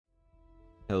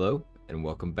Hello, and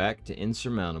welcome back to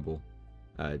Insurmountable.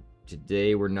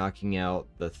 Today we're knocking out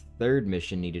the third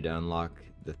mission needed to unlock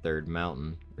the third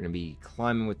mountain. We're going to be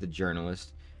climbing with the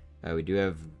journalist. We do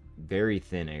have very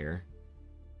thin air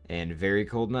and very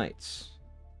cold nights,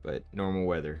 but normal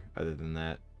weather other than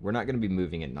that. We're not going to be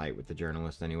moving at night with the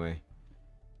journalist anyway.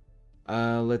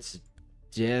 Let's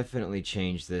definitely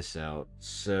change this out.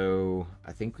 So,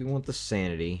 I think we want the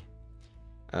sanity.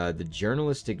 The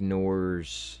journalist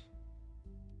ignores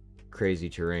crazy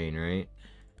terrain, right?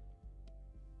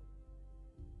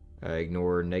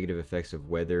 Ignore negative effects of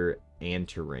weather and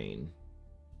terrain.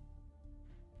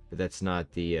 But that's not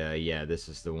the, yeah, this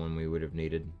is the one we would have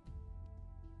needed.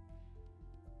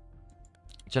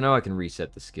 Which I know I can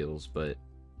reset the skills, but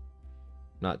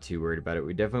not too worried about it.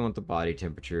 We definitely want the body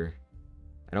temperature.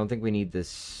 I don't think we need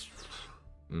this.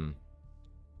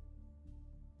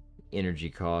 Energy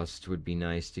cost would be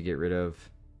nice to get rid of.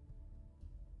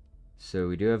 So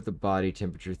we do have the body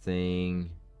temperature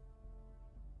thing.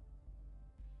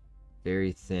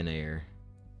 Very thin air.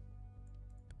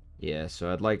 Yeah,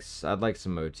 so I'd like some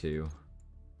O2.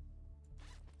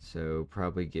 So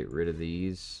probably get rid of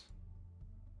these.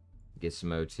 Get some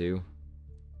O2.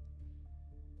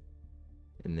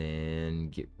 And then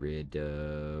get rid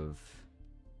of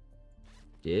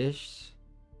dish.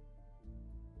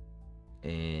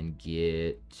 And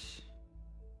get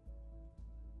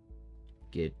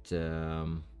we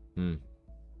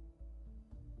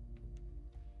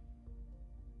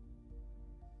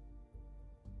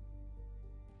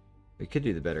could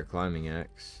do the better climbing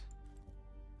axe.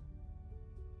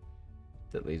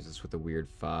 That leaves us with a weird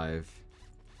 5.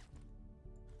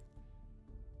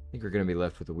 I think we're gonna be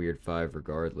left with a weird 5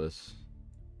 regardless.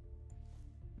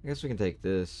 I guess we can take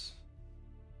this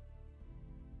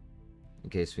in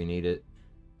case we need it.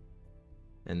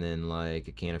 And then like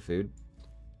a can of food.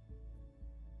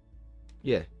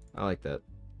 Yeah, I like that.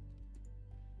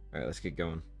 Alright, let's get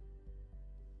going.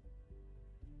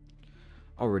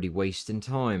 Already wasting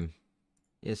time.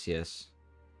 Yes, yes.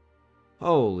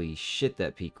 Holy shit,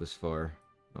 that peak was far.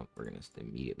 Oh, we're gonna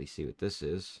immediately see what this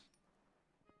is.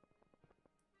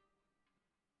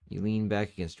 You lean back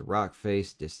against a rock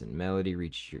face. Distant melody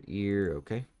reaches your ear.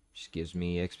 Okay, just gives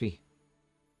me XP.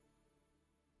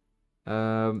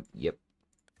 Yep.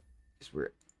 Because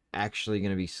we're actually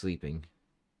gonna be sleeping.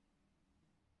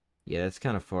 Yeah, that's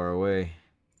kind of far away.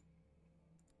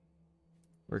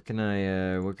 Where can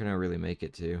I really make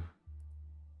it to?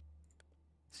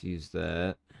 Let's use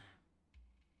that.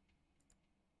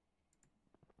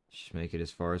 Just make it as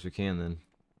far as we can then.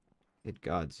 Good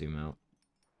God, zoom out.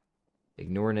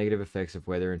 Ignore negative effects of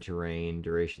weather and terrain.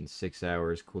 Duration 6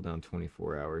 hours. Cooldown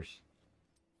 24 hours.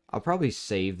 I'll probably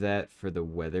save that for the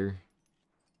weather.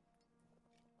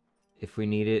 If we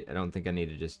need it. I don't think I need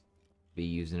to just be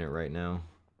using it right now.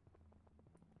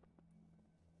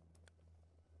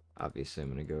 Obviously,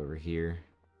 I'm going to go over here.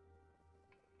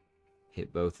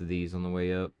 Hit both of these on the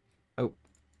way up. Oh.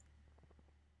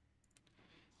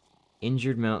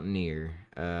 Injured Mountaineer.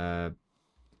 Yeah,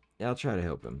 I'll try to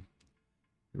help him.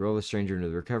 Roll the stranger into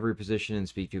the recovery position and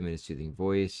speak to him in his soothing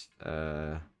voice.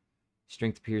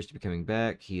 Strength appears to be coming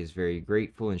back. He is very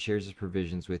grateful and shares his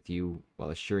provisions with you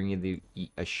while assuring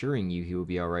you he will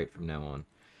be alright from now on.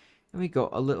 And we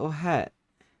got a little hat.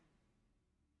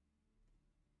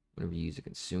 Whenever you use a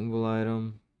consumable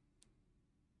item.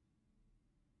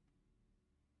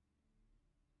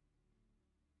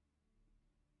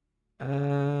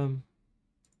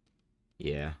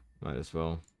 Yeah, might as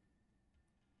well.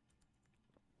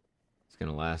 It's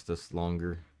gonna last us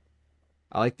longer.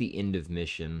 I like the end of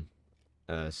mission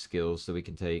skills that we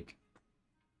can take.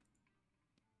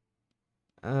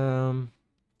 I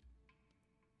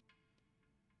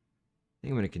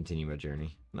think I'm gonna continue my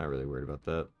journey. Not really worried about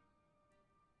that.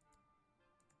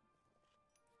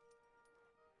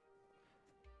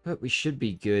 But we should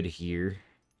be good here.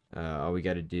 All we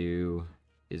gotta do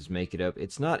is make it up.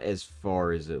 It's not as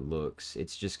far as it looks.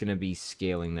 It's just gonna be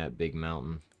scaling that big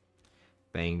mountain.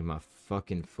 Banged my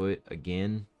fucking foot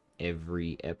again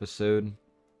every episode.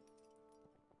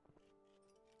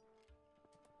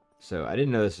 So I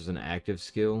didn't know this was an active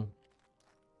skill.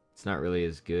 It's not really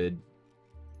as good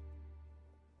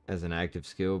as an active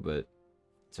skill, but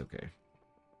it's okay.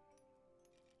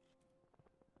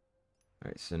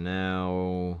 Alright, so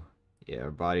now, yeah, our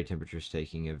body temperature is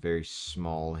taking a very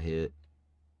small hit.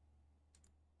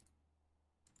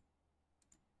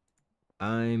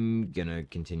 I'm gonna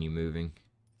continue moving,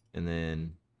 and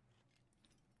then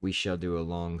we shall do a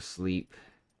long sleep,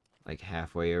 like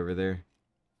halfway over there.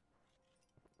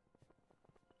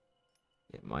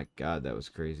 Yeah, my God, that was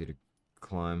crazy to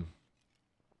climb.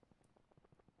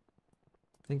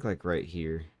 I think like right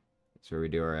here. That's where we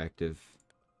do our active,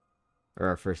 or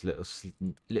our first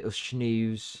little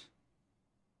snooze.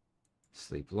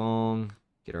 Sleep long,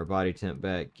 get our body temp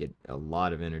back, get a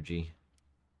lot of energy.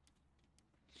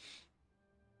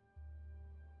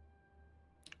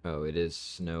 Oh, it is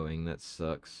snowing. That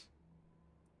sucks.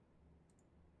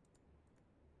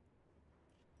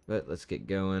 But let's get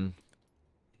going.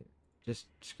 Just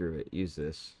screw it. Use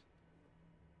this.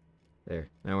 There.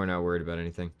 Now we're not worried about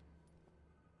anything.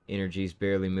 Energy's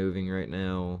barely moving right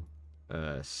now.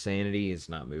 Sanity is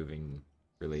not moving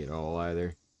really at all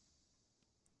either.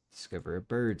 Discover a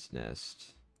bird's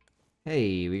nest.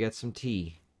 Hey, we got some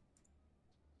tea.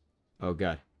 Oh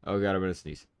god. Oh god, I'm gonna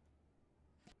sneeze.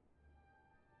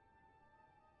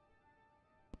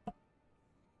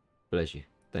 Bless you.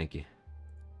 Thank you.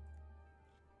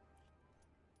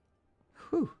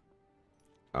 Whew.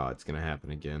 Oh, it's gonna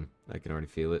happen again. I can already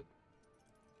feel it.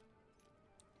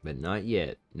 But not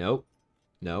yet. Nope.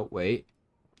 No, wait.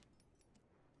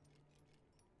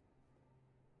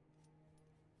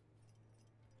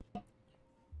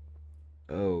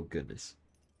 Oh, goodness.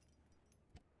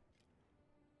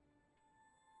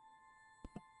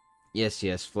 Yes,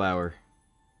 yes, flower.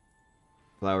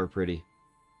 Flower pretty.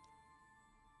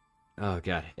 Oh,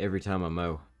 God. Every time I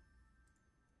mow.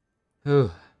 Whew.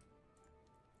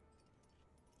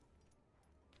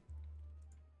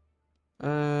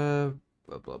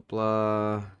 Blah, blah,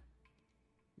 blah.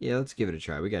 Yeah, let's give it a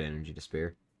try. We got energy to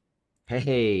spare.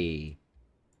 Hey!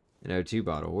 An O2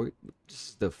 bottle. This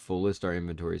is the fullest our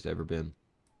inventory's ever been.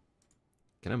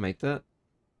 Can I make that?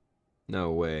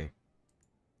 No way.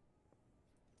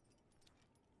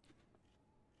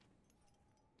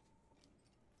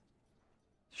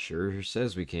 Sure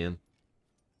says we can.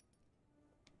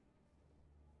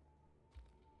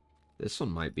 This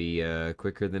one might be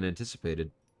quicker than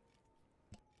anticipated.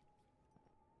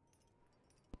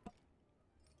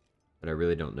 But I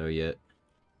really don't know yet.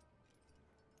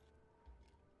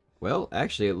 Well,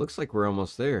 actually, it looks like we're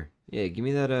almost there. Yeah, give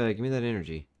me that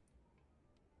energy.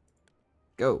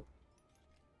 Go.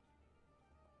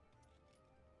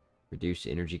 Reduce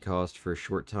energy cost for a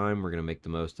short time. We're gonna make the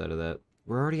most out of that.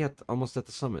 We're already almost at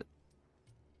the summit.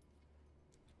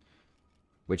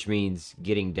 Which means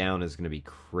getting down is gonna be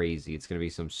crazy. It's gonna be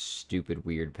some stupid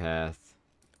weird path.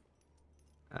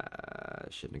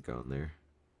 Shouldn't have gone there.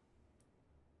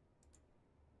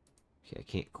 Okay, I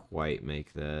can't quite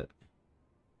make that.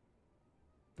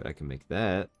 But I can make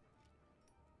that.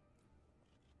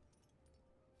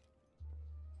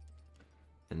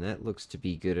 And that looks to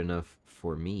be good enough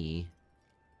for me.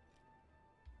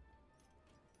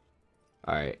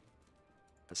 Alright.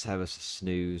 Let's have us a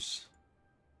snooze.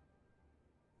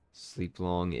 Sleep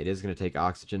long. It is going to take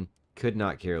oxygen. Could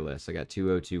not care less. I got 2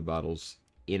 O2 bottles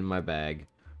in my bag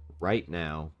right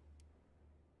now.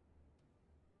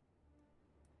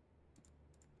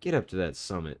 Get up to that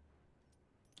summit.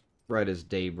 Right as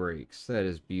day breaks. That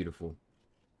is beautiful.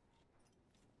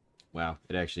 Wow,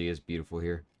 it actually is beautiful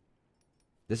here.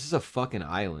 This is a fucking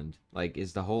island. Like,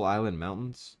 is the whole island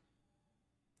mountains?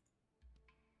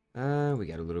 We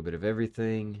got a little bit of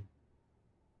everything.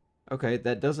 Okay,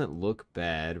 that doesn't look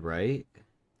bad, right?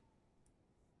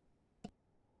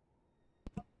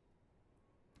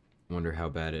 Wonder how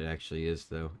bad it actually is,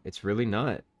 though. It's really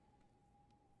not.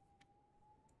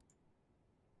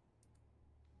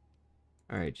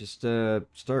 Alright, just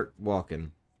start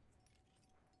walking.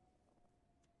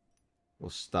 We'll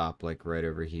stop, like, right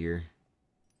over here.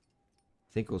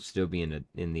 I think we'll still be in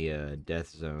the death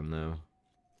zone, though.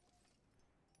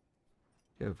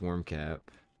 You have warm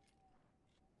cap.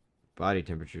 Body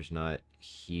temperature's not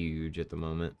huge at the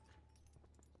moment.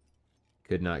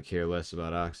 Could not care less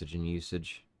about oxygen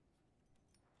usage.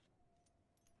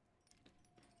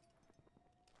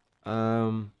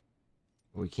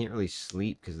 We can't really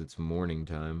sleep because it's morning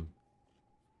time.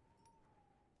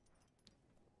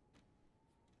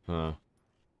 Huh.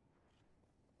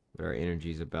 But our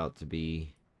energy's about to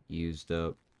be used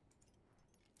up.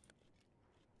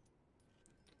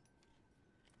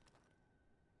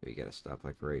 We gotta stop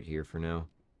like right here for now.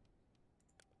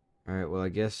 Alright, well I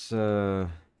guess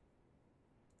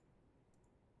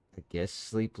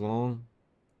sleep long.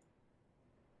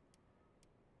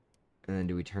 And then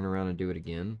do we turn around and do it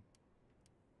again?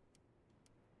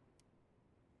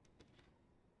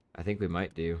 I think we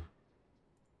might do.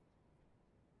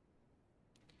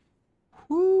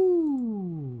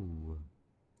 Whoo!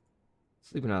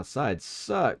 Sleeping outside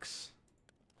sucks.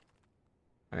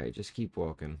 Alright, just keep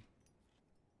walking.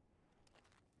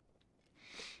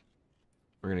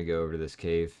 We're gonna go over to this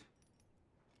cave.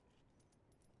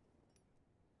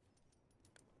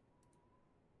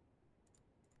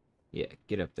 Yeah,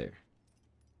 get up there.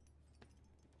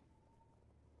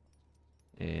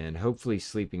 And hopefully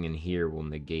sleeping in here will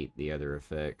negate the other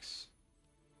effects.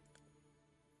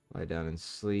 Lie down and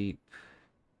sleep.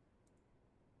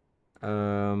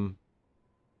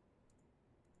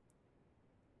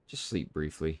 Just sleep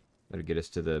briefly. That'll get us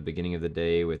to the beginning of the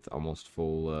day with almost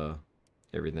full,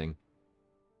 everything.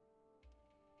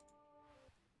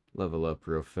 Level up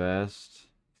real fast.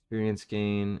 Experience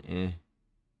gain, eh.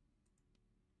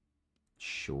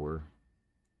 Sure.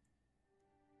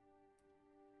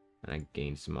 And I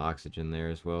gained some oxygen there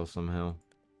as well somehow.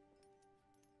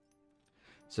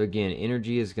 So again,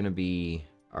 energy is going to be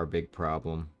our big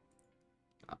problem.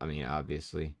 I mean,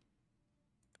 obviously.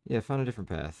 Yeah, find a different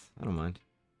path. I don't mind.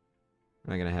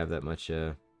 We're not going to have that much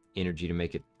energy to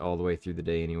make it all the way through the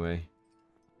day anyway.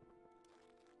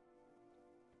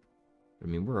 I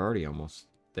mean, we're already almost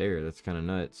there. That's kind of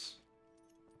nuts.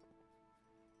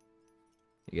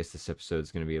 I guess this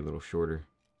episode's going to be a little shorter.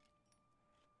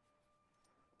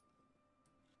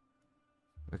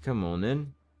 But come on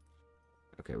then.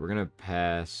 Okay, we're going to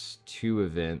pass 2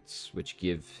 events, which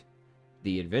give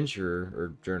the adventurer,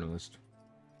 or journalist,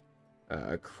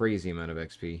 a crazy amount of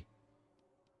XP.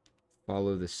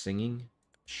 Follow the singing.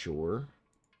 Sure.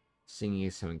 Singing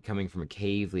is coming from a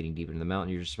cave leading deep into the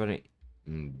mountain. You're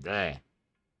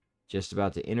just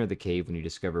about to enter the cave when you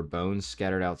discover bones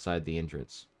scattered outside the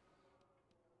entrance.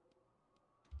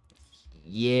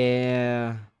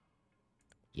 Yeah.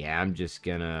 Yeah, I'm just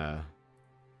gonna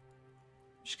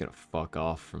fuck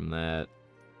off from that.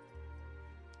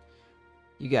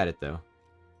 You got it though.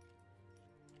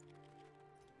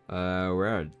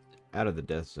 We're out of the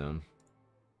death zone.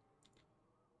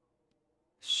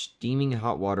 Steaming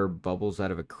hot water bubbles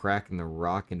out of a crack in the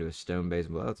rock into a stone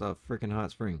basin. Well, that's a freaking hot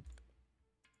spring.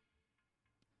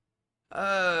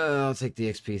 I'll take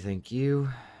the XP, thank you.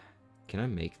 Can I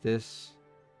make this?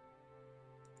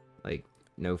 Like,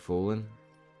 no fooling?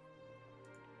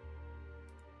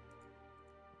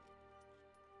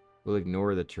 We'll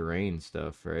ignore the terrain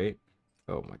stuff, right?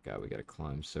 Oh my god, we gotta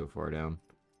climb so far down.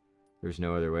 There's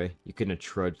no other way. You couldn't have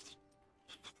trudged.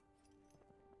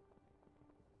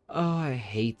 Oh, I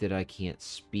hate that I can't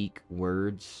speak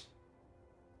words.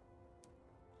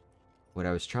 What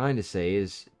I was trying to say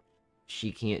is,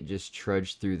 she can't just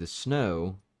trudge through the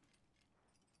snow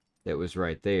that was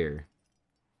right there.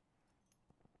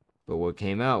 But what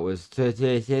came out was...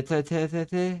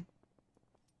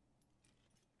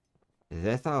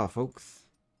 That's all, folks.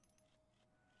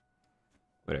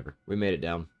 Whatever. We made it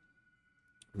down.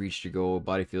 Reached your goal.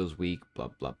 Body feels weak. Blah,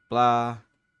 blah, blah.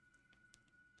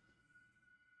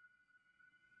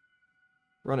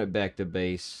 Run it back to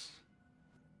base.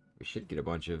 We should get a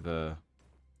bunch of,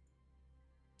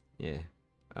 yeah.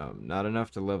 Not enough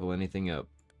to level anything up.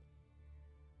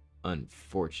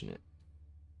 Unfortunate.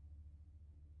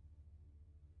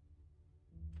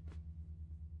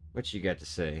 What you got to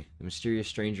say? The mysterious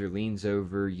stranger leans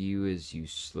over you as you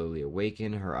slowly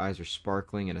awaken. Her eyes are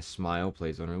sparkling and a smile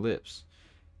plays on her lips.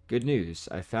 Good news.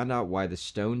 I found out why the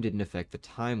stone didn't affect the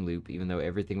time loop, even though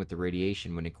everything with the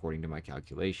radiation went according to my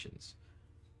calculations.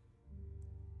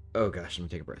 Oh gosh, let me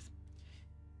take a breath.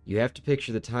 You have to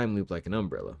picture the time loop like an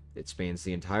umbrella. It spans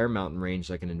the entire mountain range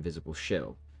like an invisible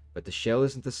shell. But the shell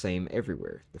isn't the same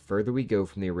everywhere. The further we go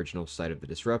from the original site of the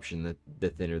disruption, the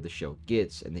thinner the shell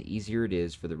gets, and the easier it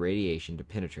is for the radiation to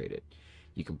penetrate it.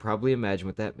 You can probably imagine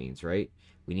what that means, right?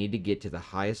 We need to get to the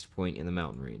highest point in the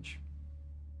mountain range.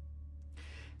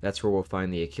 That's where we'll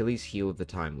find the Achilles heel of the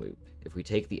time loop. If we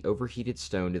take the overheated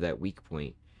stone to that weak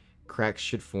point, cracks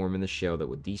should form in the shell that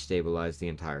will destabilize the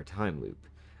entire time loop.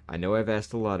 I know I've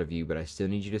asked a lot of you, but I still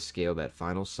need you to scale that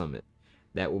final summit.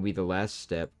 That will be the last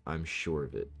step, I'm sure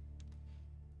of it.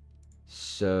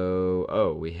 So,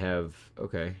 oh, we have,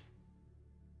 okay.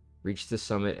 Reach the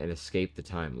summit and escape the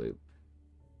time loop.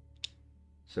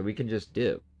 So we can just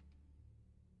dip.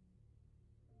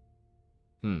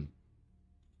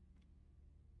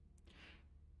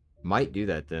 Might do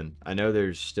that then. I know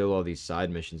there's still all these side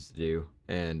missions to do,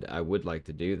 and I would like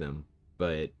to do them,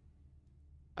 but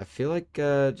I feel like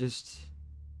just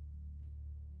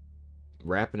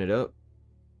wrapping it up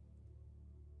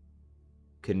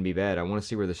couldn't be bad. I want to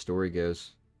see where the story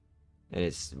goes. And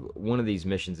it's one of these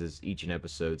missions is each an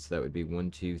episode, so that would be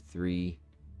 1, 2, 3,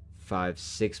 5,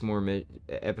 6 more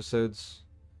episodes.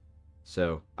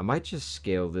 So I might just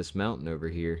scale this mountain over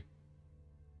here.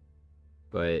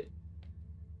 But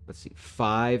let's see,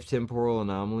 5 temporal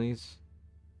anomalies,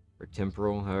 or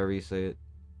temporal, however you say it.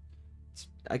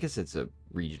 I guess it's a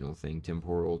regional thing,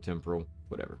 temporal,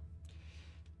 whatever.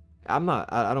 I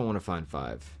don't want to find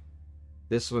 5.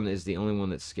 This one is the only one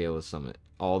that scale a summit.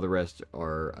 All the rest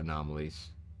are anomalies.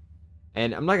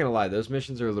 And I'm not going to lie, those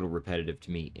missions are a little repetitive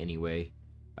to me anyway.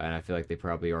 And I feel like they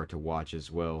probably are to watch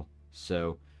as well.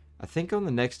 So I think on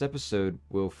the next episode,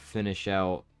 we'll finish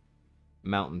out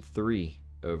Mountain 3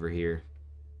 over here.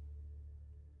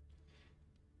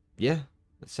 Yeah,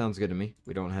 that sounds good to me.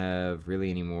 We don't have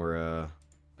really any more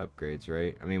upgrades,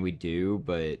 right? I mean, we do,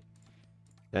 but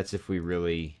that's if we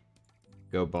really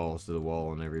go balls to the wall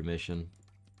on every mission.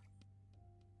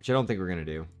 Which I don't think we're going to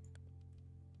do.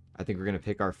 I think we're going to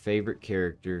pick our favorite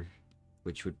character,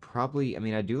 which would probably... I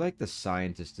mean, I do like the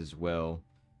scientist as well.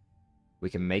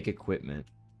 We can make equipment,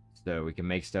 so we can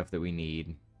make stuff that we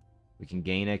need. We can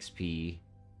gain XP.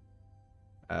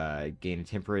 Gain a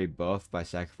temporary buff by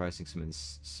sacrificing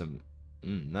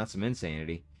not some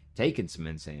insanity. Taking some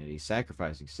insanity.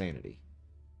 Sacrificing sanity.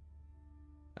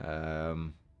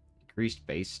 Increased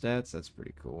base stats. That's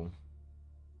pretty cool.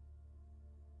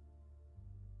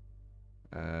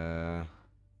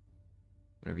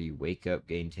 Whenever you wake up,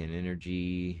 gain 10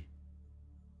 energy.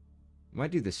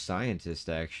 Might do the scientist,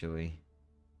 actually.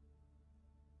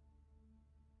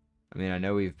 I mean, I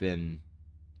know we've been,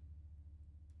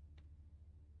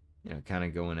 you know, kind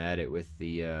of going at it with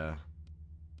the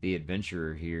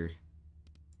adventurer here.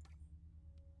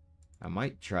 I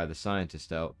might try the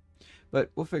scientist out.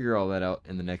 But we'll figure all that out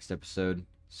in the next episode.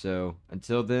 So,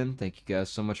 until then, thank you guys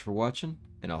so much for watching,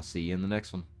 and I'll see you in the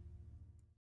next one.